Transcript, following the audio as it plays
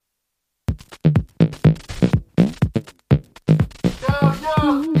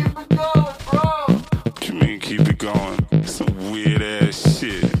What you mean keep it going? Some weird ass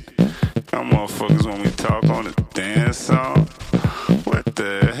shit. Y'all motherfuckers want me to talk on the dance song? What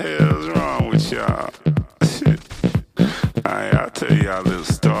the hell's wrong with y'all? Shit. Alright, I'll tell y'all a little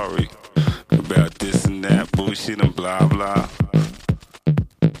story about this and that bullshit and blah blah.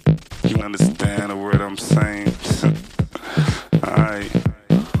 You understand the word I'm saying? Alright,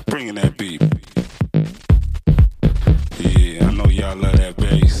 bringing that beat. Yeah, I know y'all love that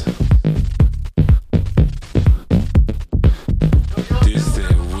bass. This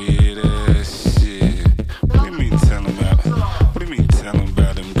that weird ass shit. What do you mean tell them about? What do you mean tell them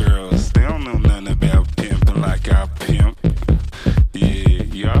about them girls? They don't know nothing about pimping like I pimp. Yeah,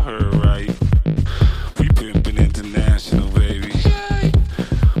 y'all heard right. We pimping international, baby.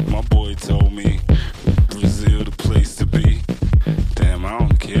 My boy told me Brazil the place to be. Damn, I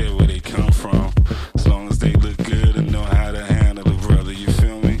don't care where they come from, as long as they look good and know how to handle it, brother. You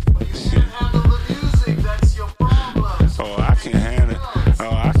feel me? Shit. Oh, I can handle.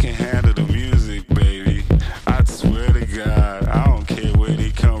 Oh, I can handle the music, baby. I swear to God, I don't care where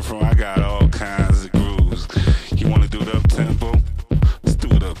they come from. I got all kinds of grooves. You wanna do it up tempo? Let's do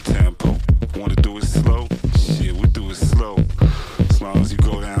it up tempo. Wanna do it slow? Shit, we do it slow. As long as you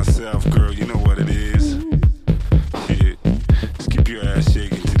go down south, girl, you know what it is. Shit, just keep your ass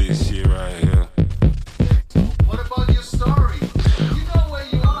shaking to this shit right here. What about your story? You know where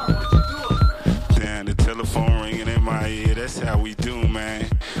you are, what you doing? Damn, the telephone ringing in my ear. That's how we do, man.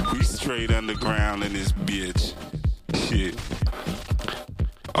 We straight underground in this bitch. Shit.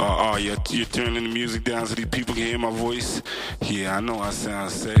 You're turning the music down so these people can hear my voice? Yeah, I know I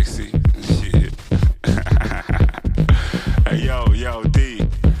sound sexy. Shit. Hey, yo, D.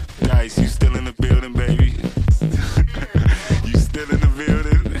 Dice, you still in the building, baby? You still in the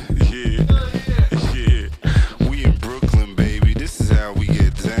building? Yeah. We in Brooklyn, baby. This is how we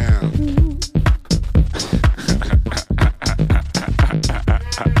get down.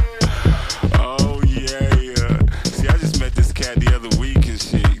 Oh, yeah. See, I just met this cat the other week and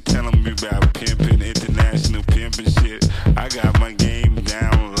shit, telling me about pimping, international pimping shit. I got my game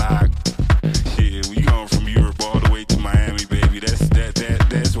down locked. Shit, we going from Europe all the way to Miami, baby.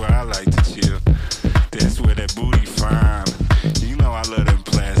 That's where I like to chill. That's where that booty fine. You know I love them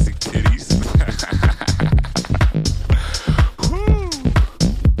plastic titties. Woo.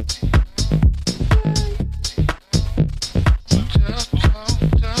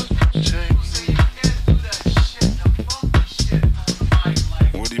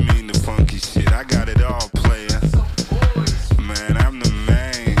 What do you mean the funky shit? I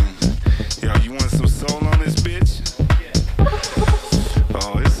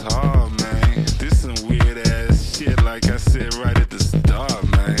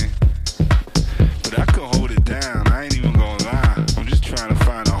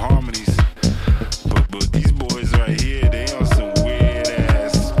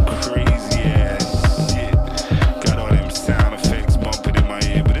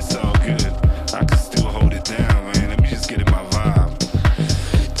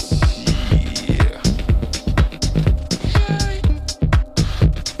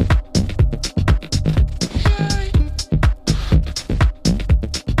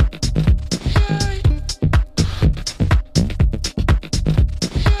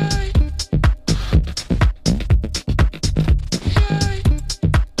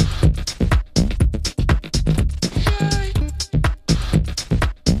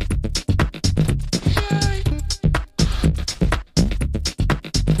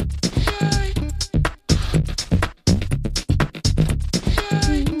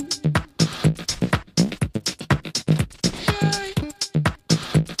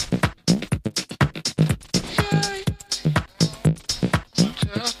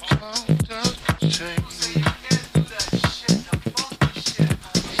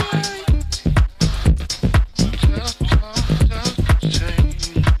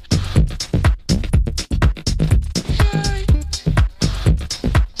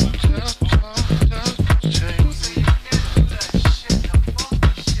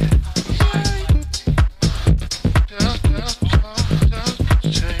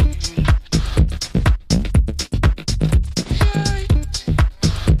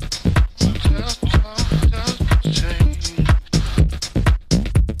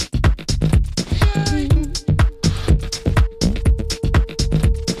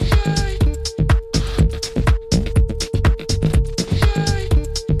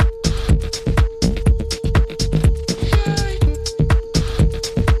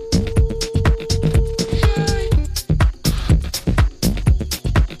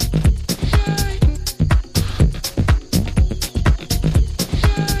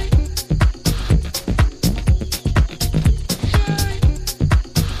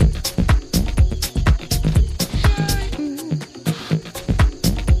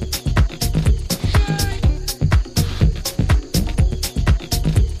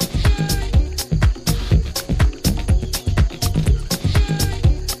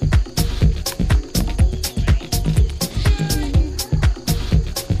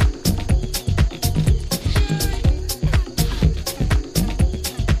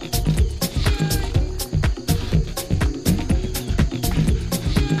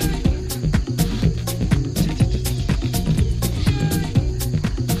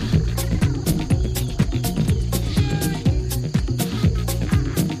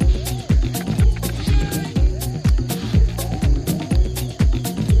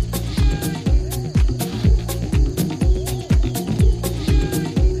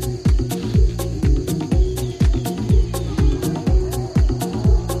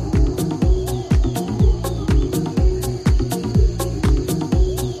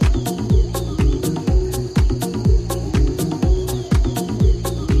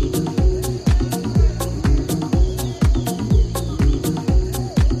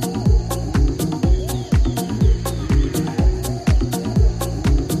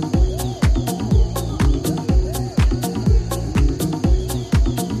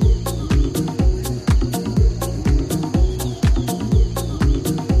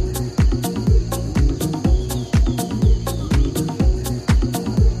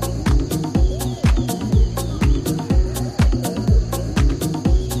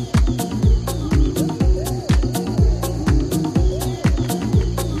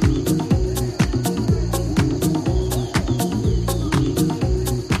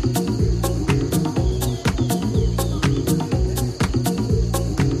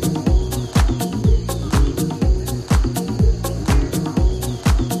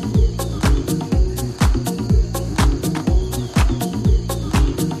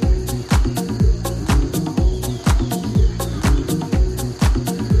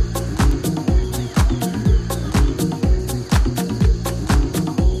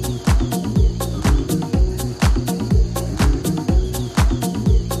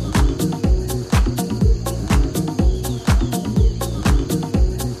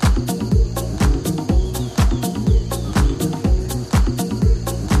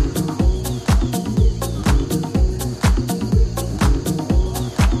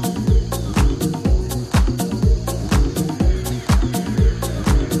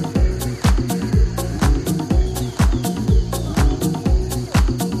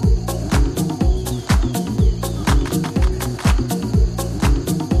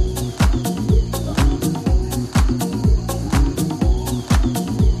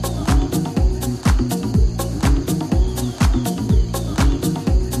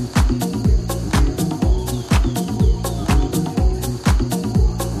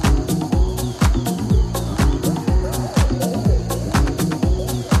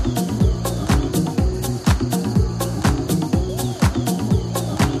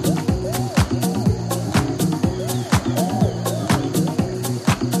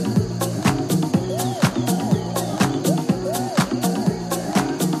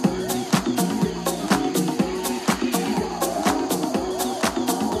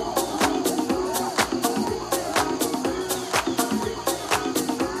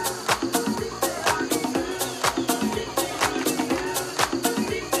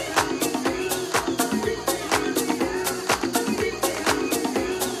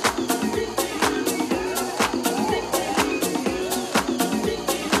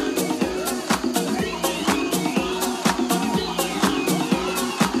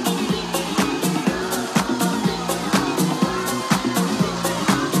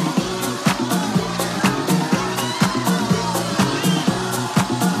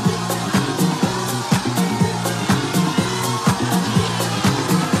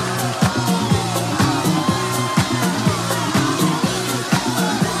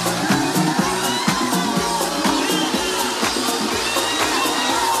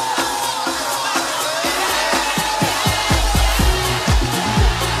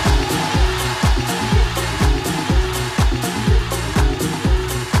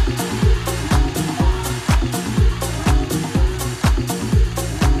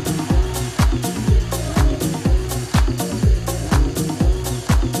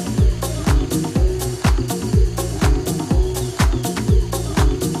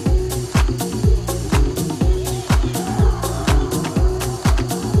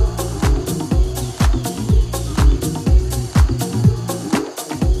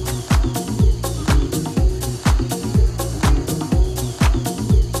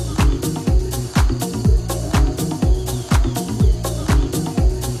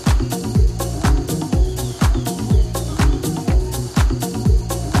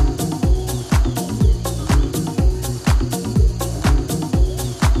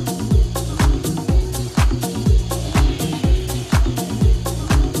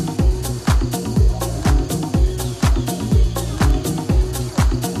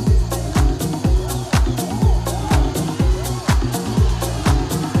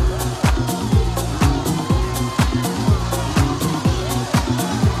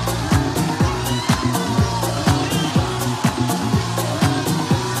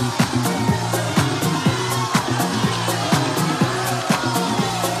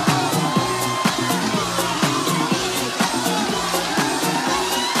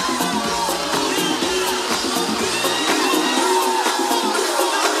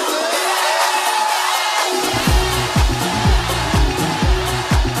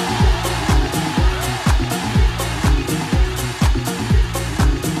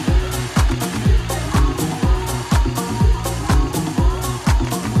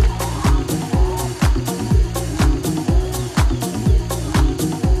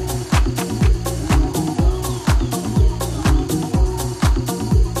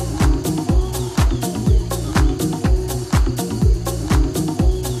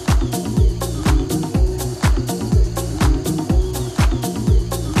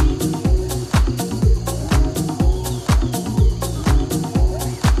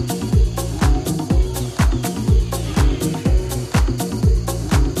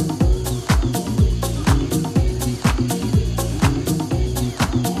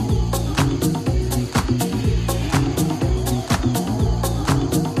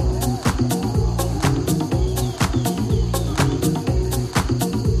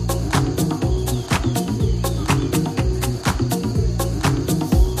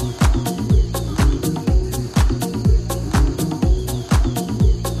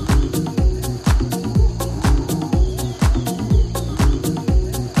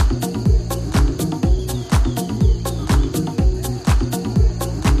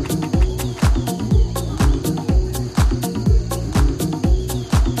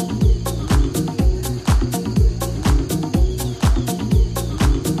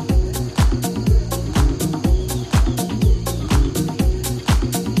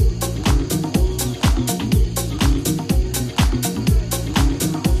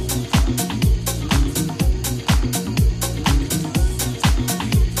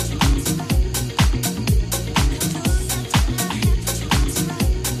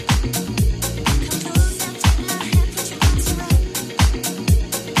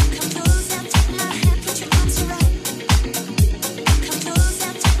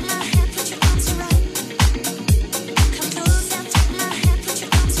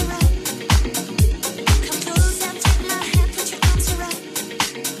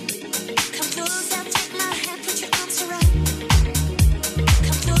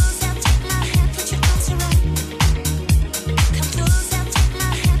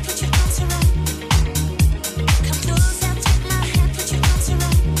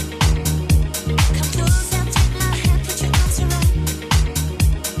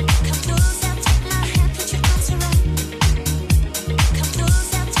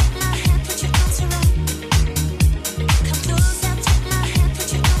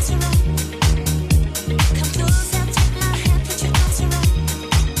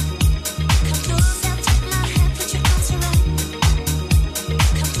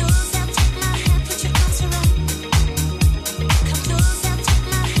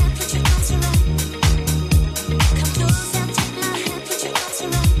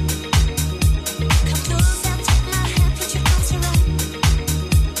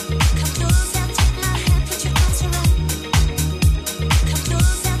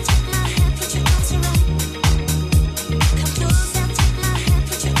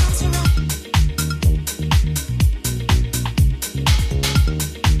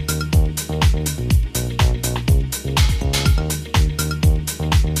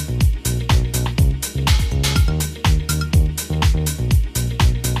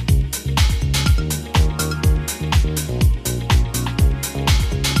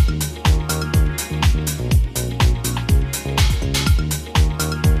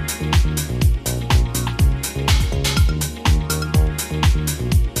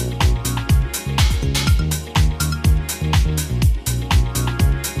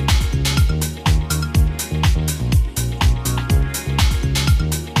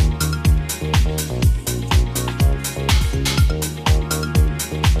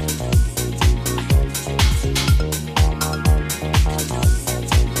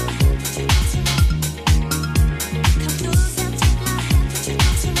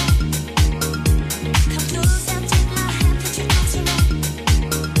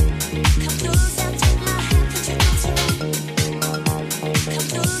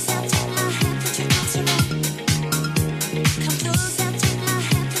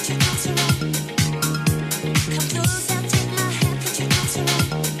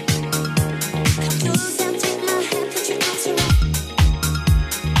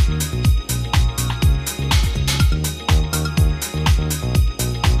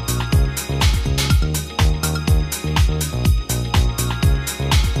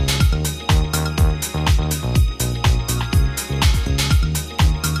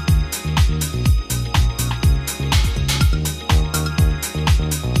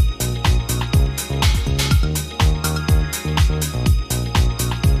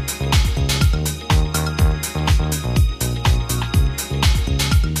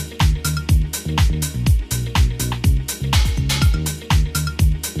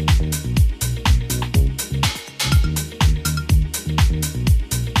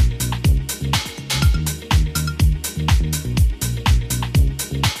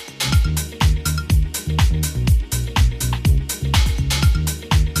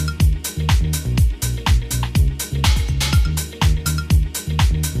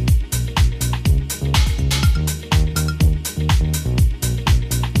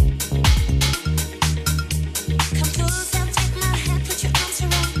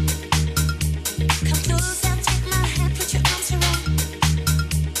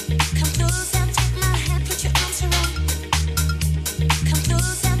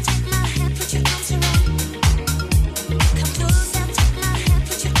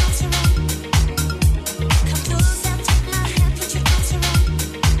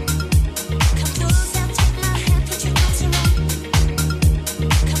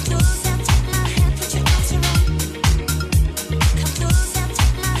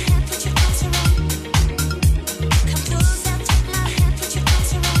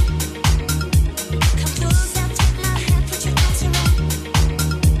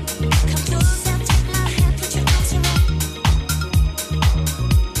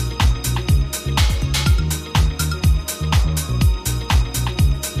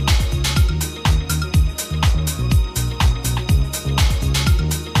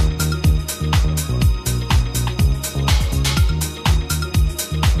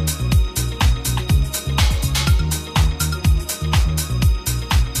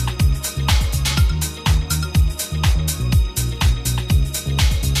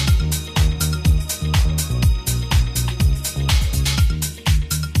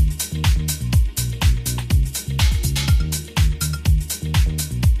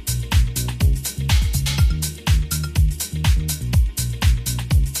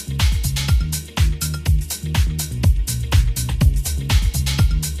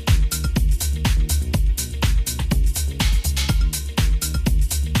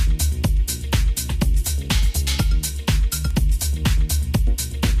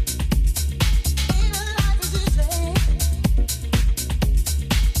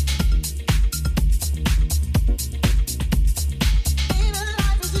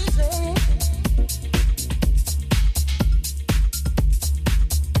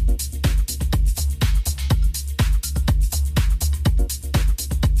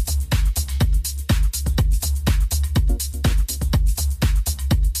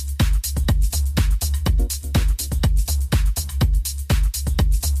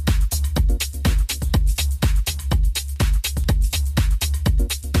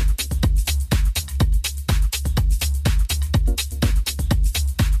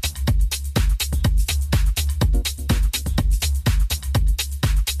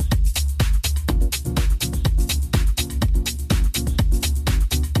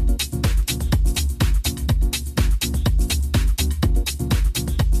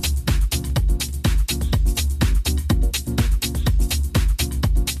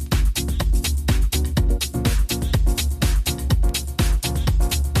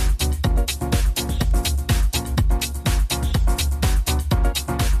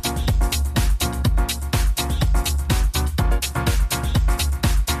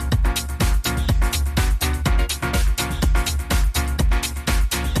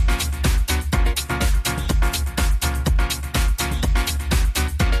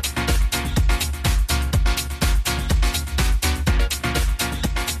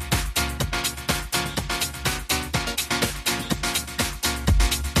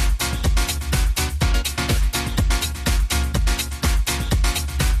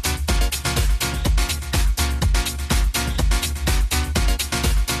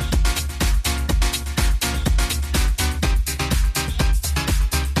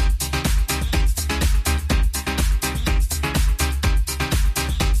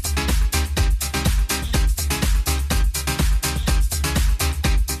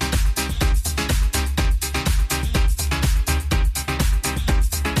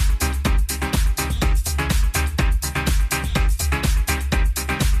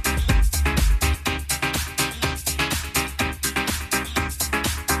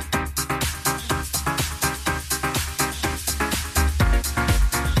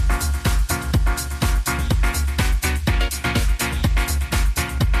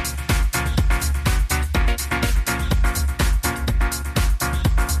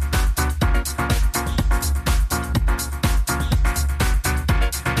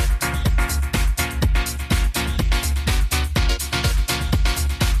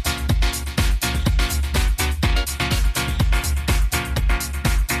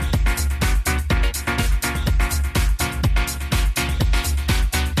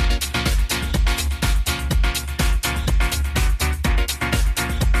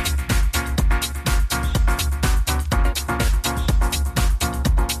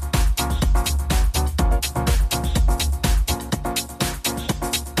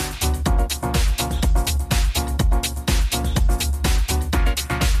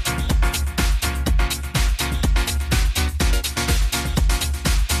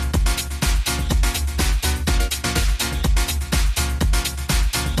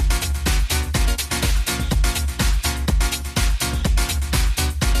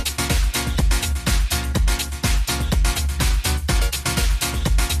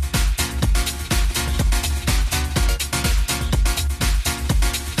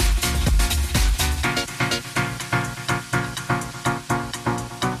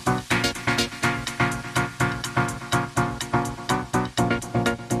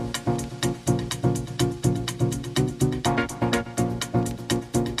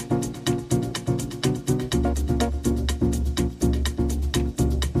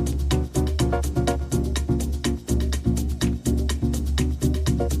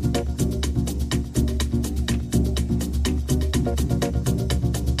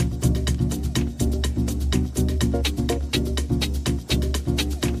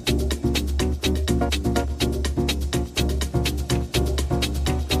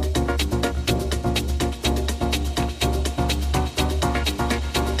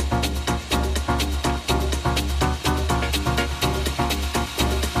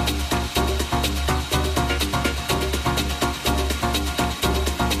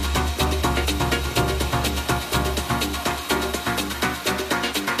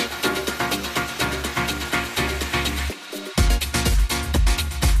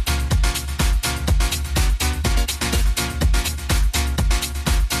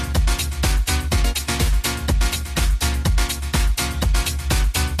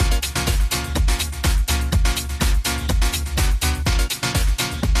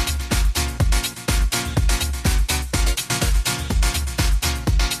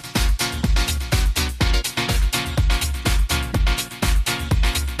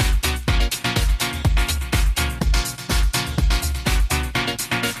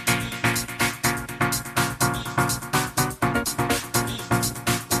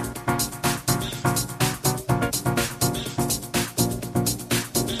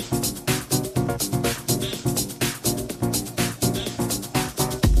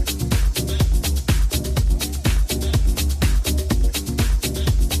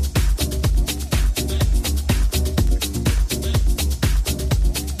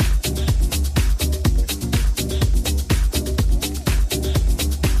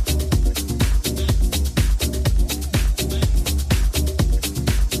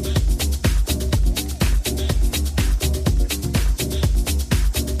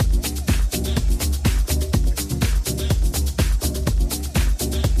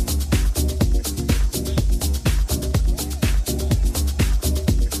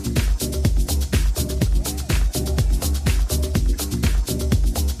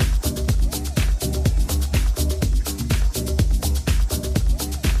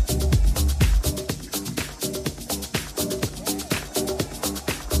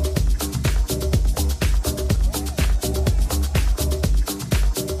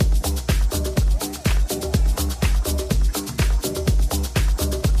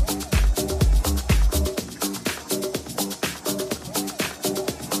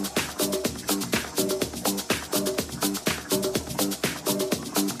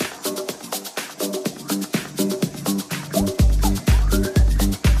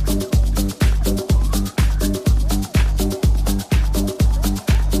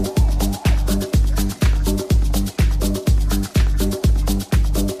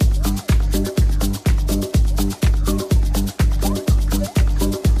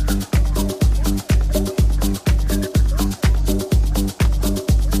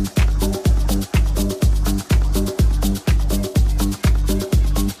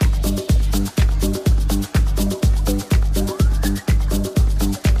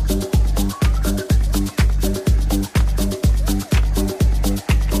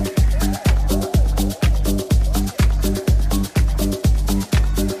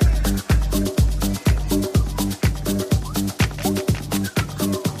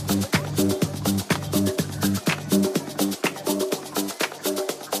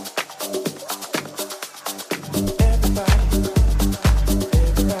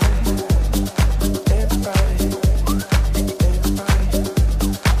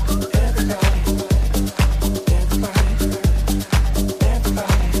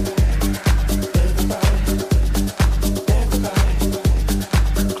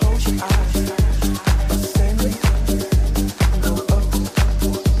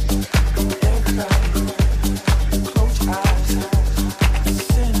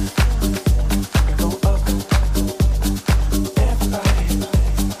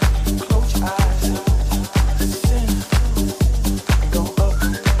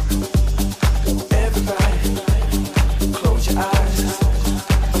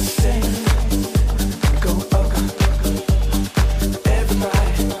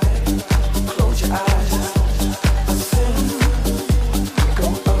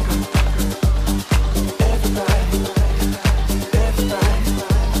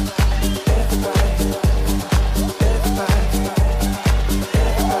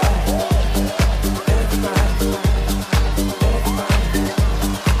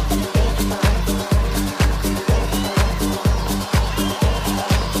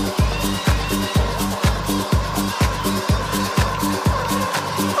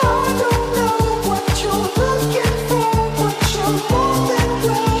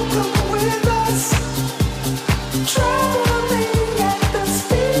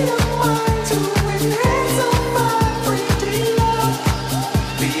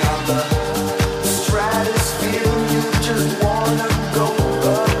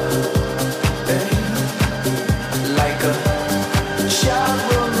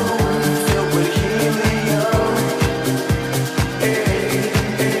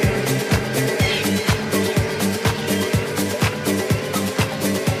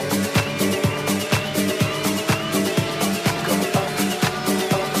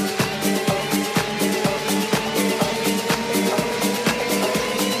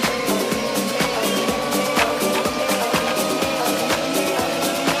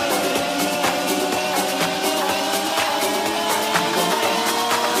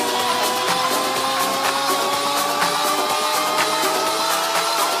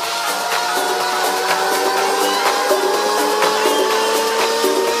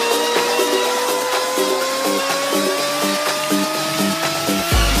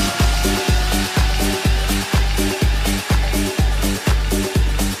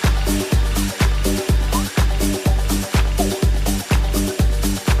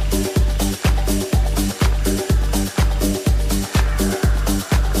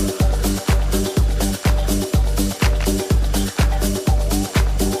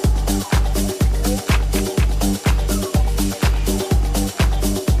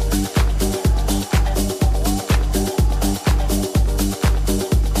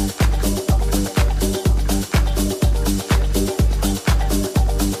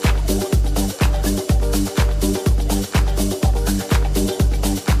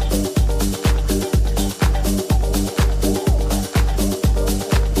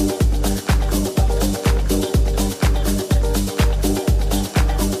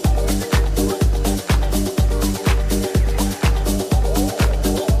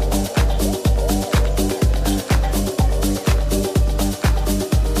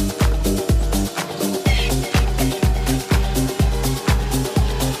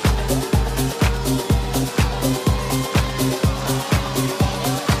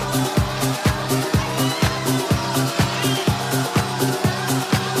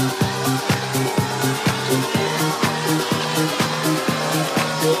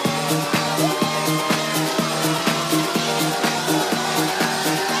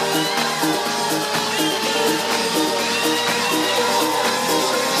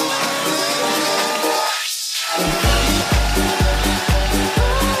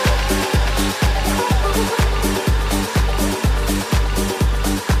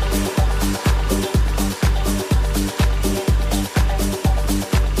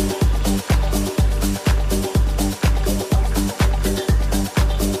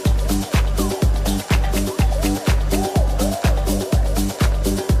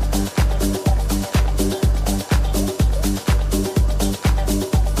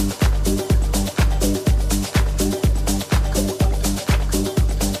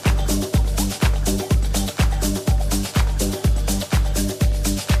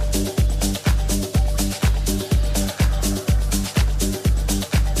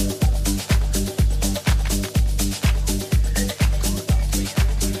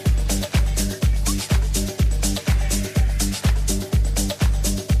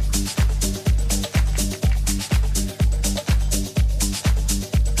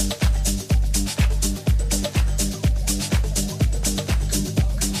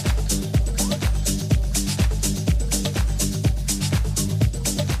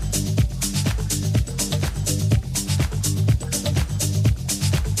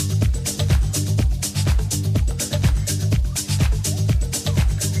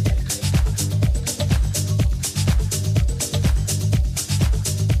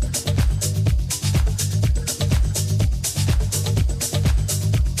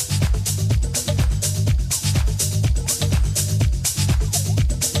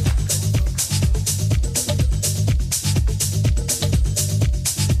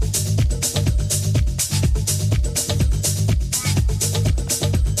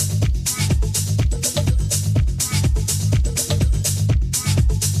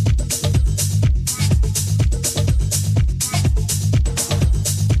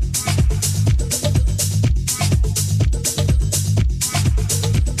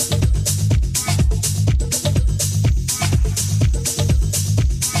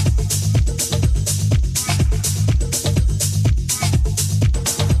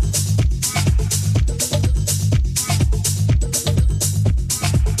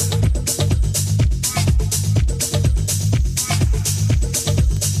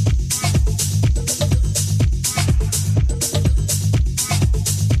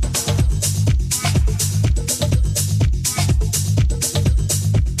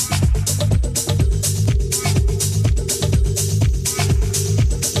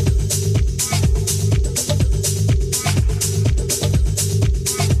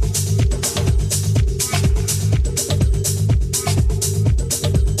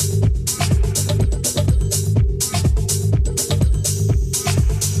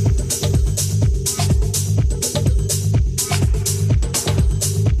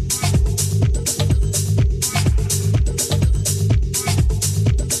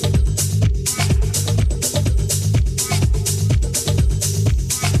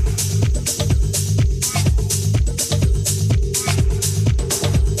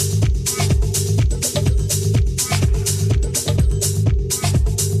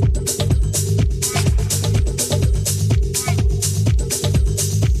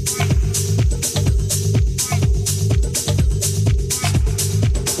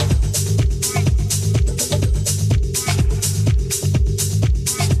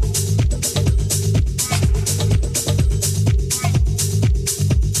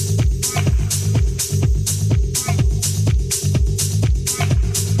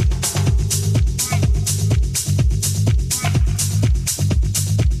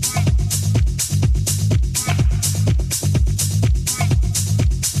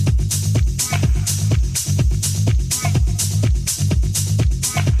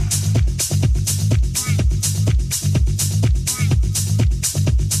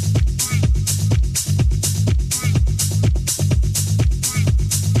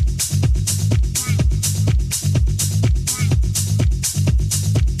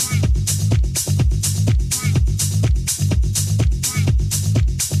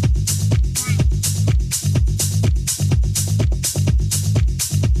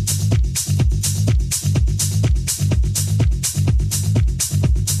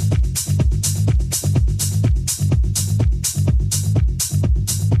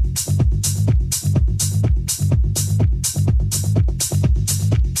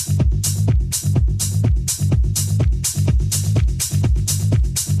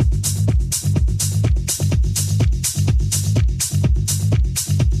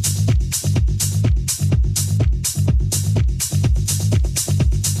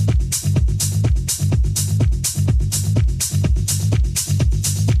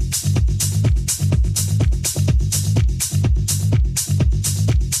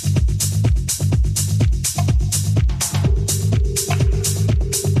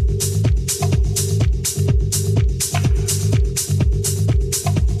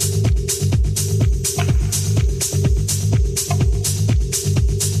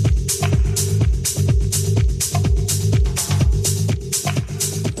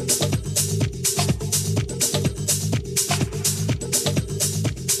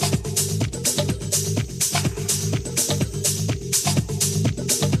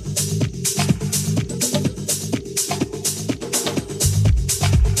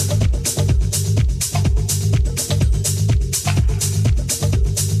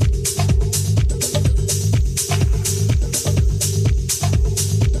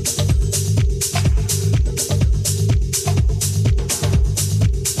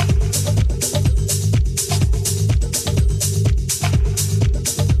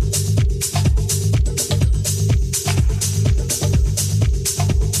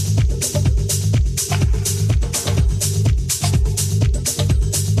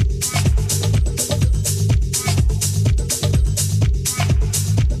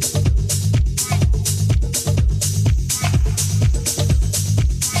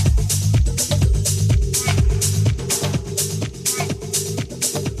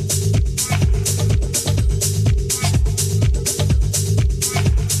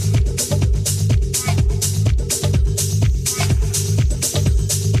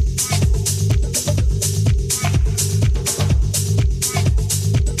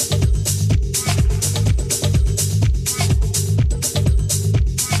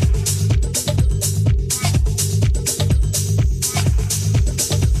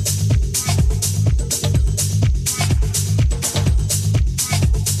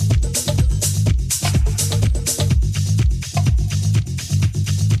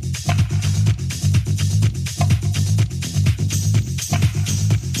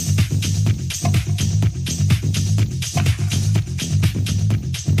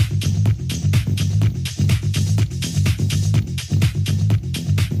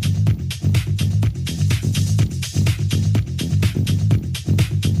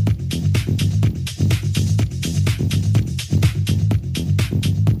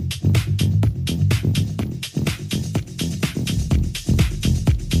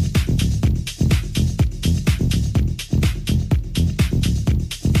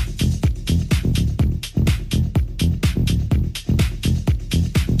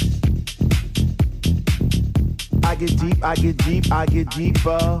I get deep, I get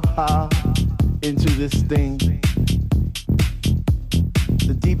deeper into this thing.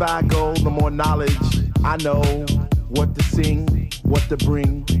 The deeper I go, the more knowledge I know. What to sing, what to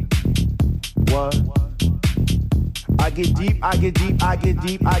bring, what. I get deep, I get deep, I get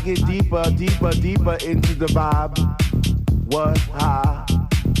deep, I get deeper, deeper, deeper into the vibe. What?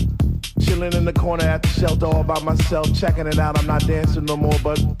 Chilling in the corner at the shelter all by myself, checking it out. I'm not dancing no more,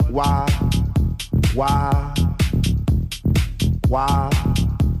 but why? Why? Why?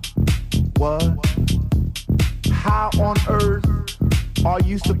 What? How on earth are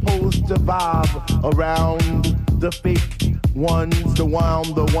you supposed to vibe around the fake ones, the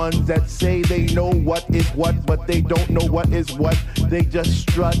ones that say they know what is what, but they don't know what is what. They just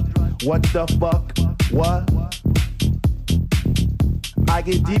strut. What the fuck? What? I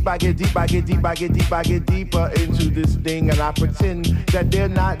get deep, I get deep, I get deep, I get deep, I get deeper into this thing, and I pretend that they're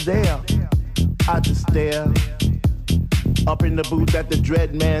not there. I just stare up in the booth at the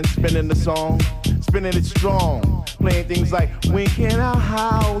dread man spinning the song, spinning it strong, playing things like when can our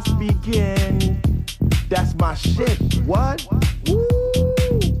house begin? That's my shit. What? Woo!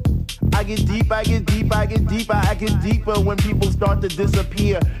 I get deep, I get deep, I get deeper, I get deeper when people start to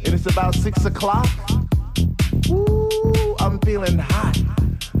disappear, and it's about 6 o'clock. Woo! I'm feeling hot.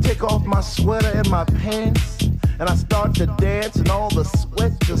 Take off my sweater and my pants, and I start to dance, and all the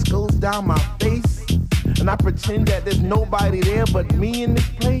sweat just goes down my face. And I pretend that there's nobody there but me in this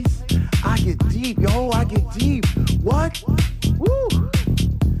place. I get deep, yo, I get deep. What? Woo!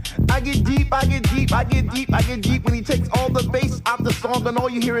 I get deep, I get deep, I get deep, I get deep when he takes all the bass out the song and all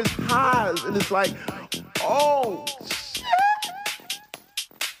you hear is highs. And it's like, oh, shit.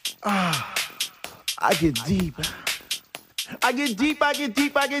 I get deep. I get deep, I get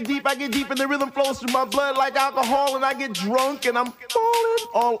deep, I get deep, I get deep, and the rhythm flows through my blood like alcohol, and I get drunk, and I'm falling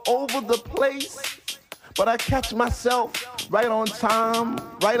all over the place. But I catch myself right on time,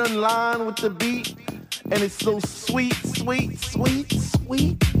 right on line with the beat, and it's so sweet, sweet, sweet,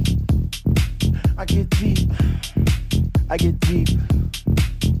 sweet. I get deep, I get deep,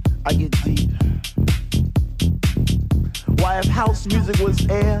 I get deep. Why, if house music was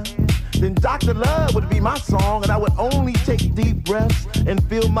air, then Dr. Love would be my song, and I would only take deep breaths and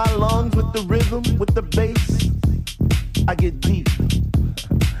fill my lungs with the rhythm, with the bass. I get deep.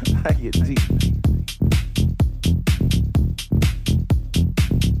 I get deep.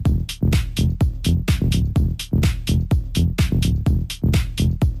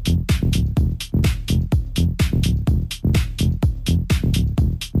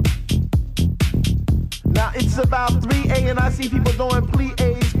 Now it's about 3 a.m. and I see people doing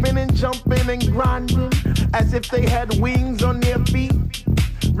plie, spinning, jumping, and grinding as if they had wings on their feet,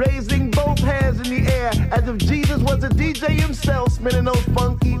 raising both hands in the air as if Jesus was a DJ himself, spinning those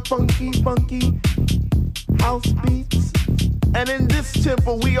funky, funky, funky house beats. And in this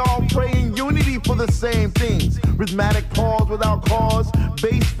temple, we all pray in unity for the same things. Rhythmic pause without cause,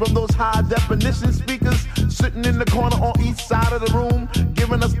 bass from those high definition speakers sitting in the corner on each side of the room,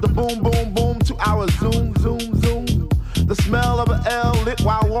 giving us the boom, boom, boom to our zoom, zoom, zoom. The smell of an L lit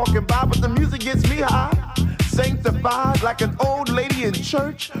while walking by, but the music gets me high. Sanctified like an old lady in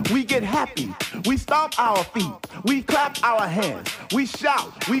church, we get happy. We stomp our feet, we clap our hands, we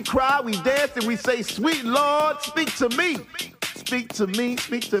shout, we cry, we dance, and we say, sweet Lord, speak to me. Speak to me,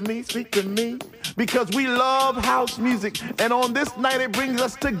 speak to me, speak to me. Because we love house music, and on this night it brings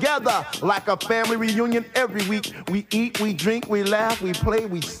us together like a family reunion every week. We eat, we drink, we laugh, we play,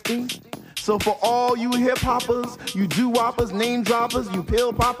 we stink. So for all you hip-hoppers, you doo-woppers, name droppers, you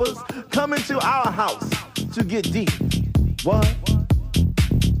pill poppers, come into our house to get deep. What?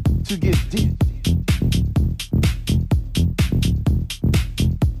 To get deep.